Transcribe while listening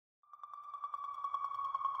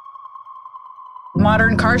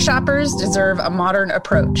Modern car shoppers deserve a modern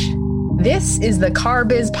approach. This is the Car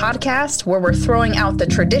Biz Podcast, where we're throwing out the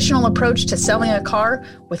traditional approach to selling a car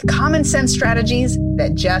with common sense strategies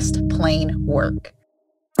that just plain work.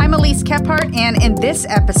 I'm Elise Kephart, and in this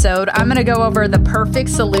episode, I'm going to go over the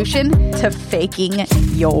perfect solution to faking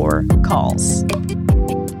your calls.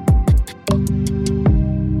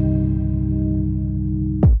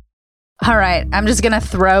 All right, I'm just going to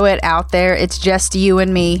throw it out there. It's just you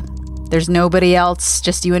and me. There's nobody else,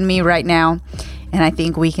 just you and me right now. And I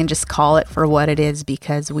think we can just call it for what it is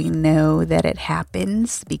because we know that it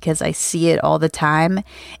happens, because I see it all the time.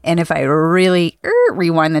 And if I really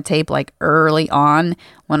rewind the tape, like early on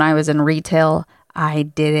when I was in retail, I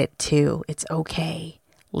did it too. It's okay.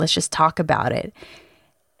 Let's just talk about it.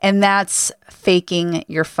 And that's faking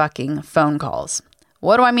your fucking phone calls.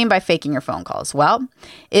 What do I mean by faking your phone calls? Well,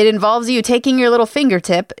 it involves you taking your little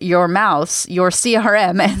fingertip, your mouse, your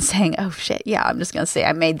CRM, and saying, oh shit, yeah, I'm just going to say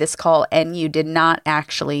I made this call and you did not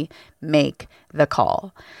actually make the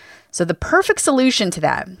call. So the perfect solution to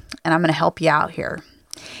that, and I'm going to help you out here,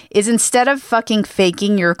 is instead of fucking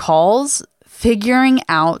faking your calls, figuring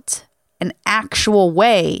out an actual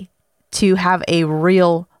way to have a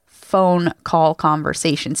real phone call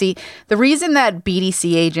conversation. See, the reason that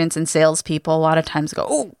BDC agents and salespeople a lot of times go,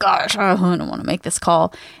 oh gosh, I don't want to make this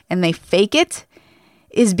call, and they fake it,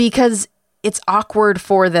 is because it's awkward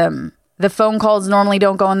for them. The phone calls normally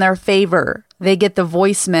don't go in their favor. They get the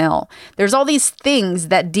voicemail. There's all these things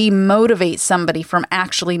that demotivate somebody from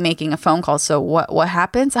actually making a phone call. So what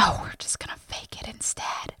happens? Oh, we're just going to fake it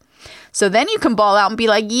instead. So then you can ball out and be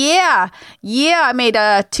like, yeah, I made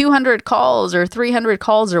 200 calls or 300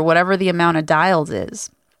 calls or whatever the amount of dials is.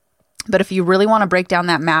 But if you really want to break down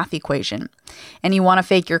that math equation and you want to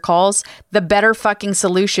fake your calls, the better fucking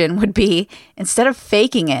solution would be, instead of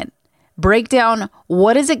faking it, break down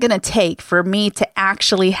what is it going to take for me to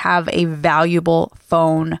actually have a valuable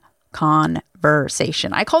phone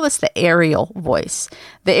conversation. I call this the aerial voice.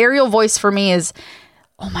 The aerial voice for me is,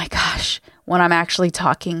 oh my gosh, when I'm actually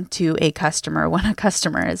talking to a customer, when a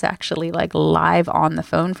customer is actually like live on the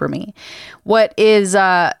phone for me. What is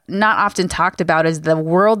not often talked about is the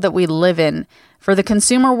world that we live in. For the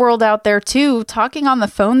consumer world out there too, talking on the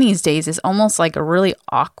phone these days is almost like a really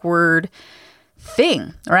awkward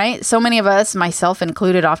thing, right? So many of us, myself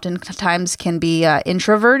included, oftentimes can be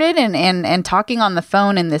introverted and talking on the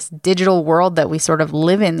phone in this digital world that we sort of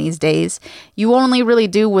live in these days, you only really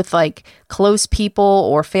do with like close people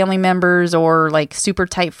or family members or like super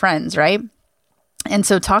tight friends, right? And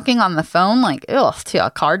so talking on the phone, like, to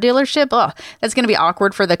a car dealership, that's going to be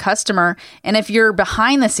awkward for the customer. And if you're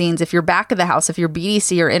behind the scenes, if you're back of the house, if you're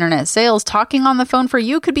BDC or internet sales, talking on the phone for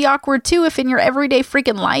you could be awkward too. If in your everyday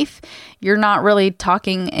freaking life, you're not really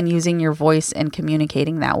talking and using your voice and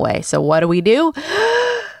communicating that way. So what do?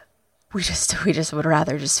 We just would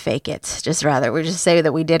rather just fake it. We just say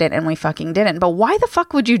that we did it and we fucking didn't. But why the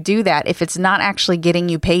fuck would you do that if it's not actually getting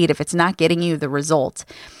you paid, if it's not getting you the result?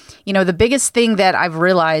 You know, the biggest thing that I've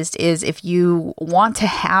realized is if you want to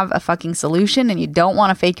have a fucking solution and you don't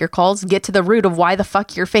want to fake your calls, get to the root of why the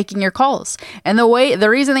fuck you're faking your calls. And the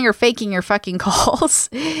reason that you're faking your fucking calls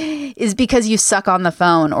is because you suck on the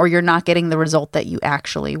phone or you're not getting the result that you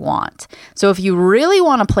actually want. So if you really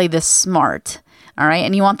want to play this smart, all right,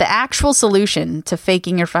 and you want the actual solution to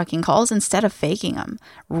faking your fucking calls, instead of faking them,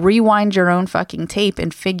 rewind your own fucking tape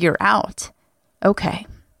and figure out, okay,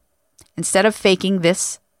 instead of faking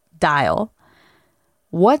this dial,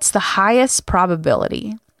 what's the highest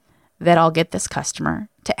probability that I'll get this customer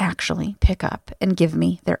to actually pick up and give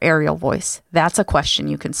me their aerial voice? That's a question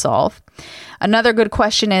you can solve. Another good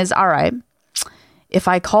question is, all right, if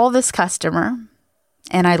I call this customer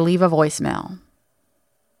and I leave a voicemail,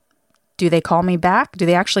 do they call me back? Do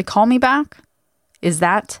they actually call me back? Is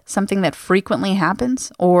that something that frequently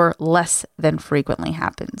happens or less than frequently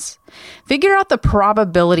happens? Figure out the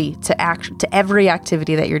probability to every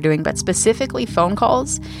activity that you're doing, but specifically phone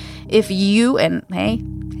calls. If you, and hey,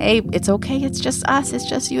 it's okay. It's just us. It's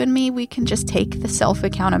just you and me. We can just take the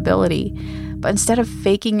self-accountability. But instead of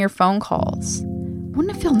faking your phone calls,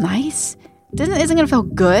 wouldn't it feel nice? Isn't it going to feel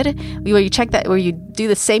good? Where you check that, where you do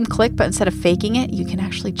the same click, but instead of faking it, you can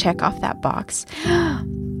actually check off that box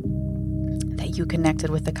that you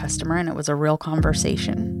connected with the customer and it was a real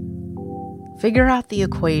conversation. Figure out the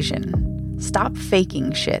equation. Stop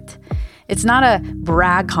faking shit. It's not a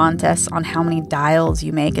brag contest on how many dials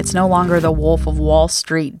you make. It's no longer the Wolf of Wall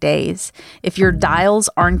Street days. If your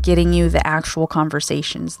dials aren't getting you the actual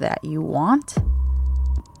conversations that you want,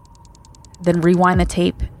 then rewind the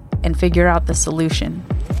tape and figure out the solution.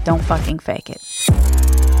 Don't fucking fake it.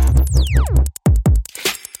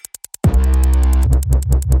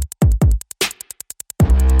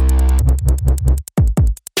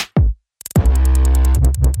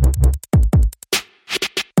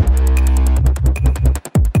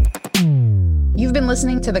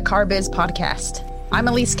 listening to the Car Biz Podcast. I'm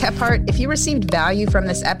Elise Kephart. If you received value from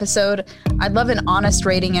this episode, I'd love an honest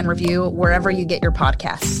rating and review wherever you get your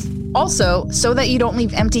podcasts. Also, so that you don't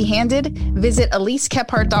leave empty-handed, visit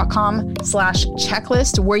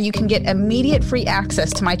elisekephart.com/checklist, where you can get immediate free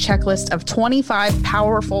access to my checklist of 25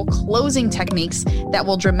 powerful closing techniques that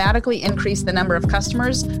will dramatically increase the number of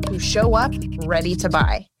customers who show up ready to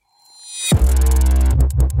buy.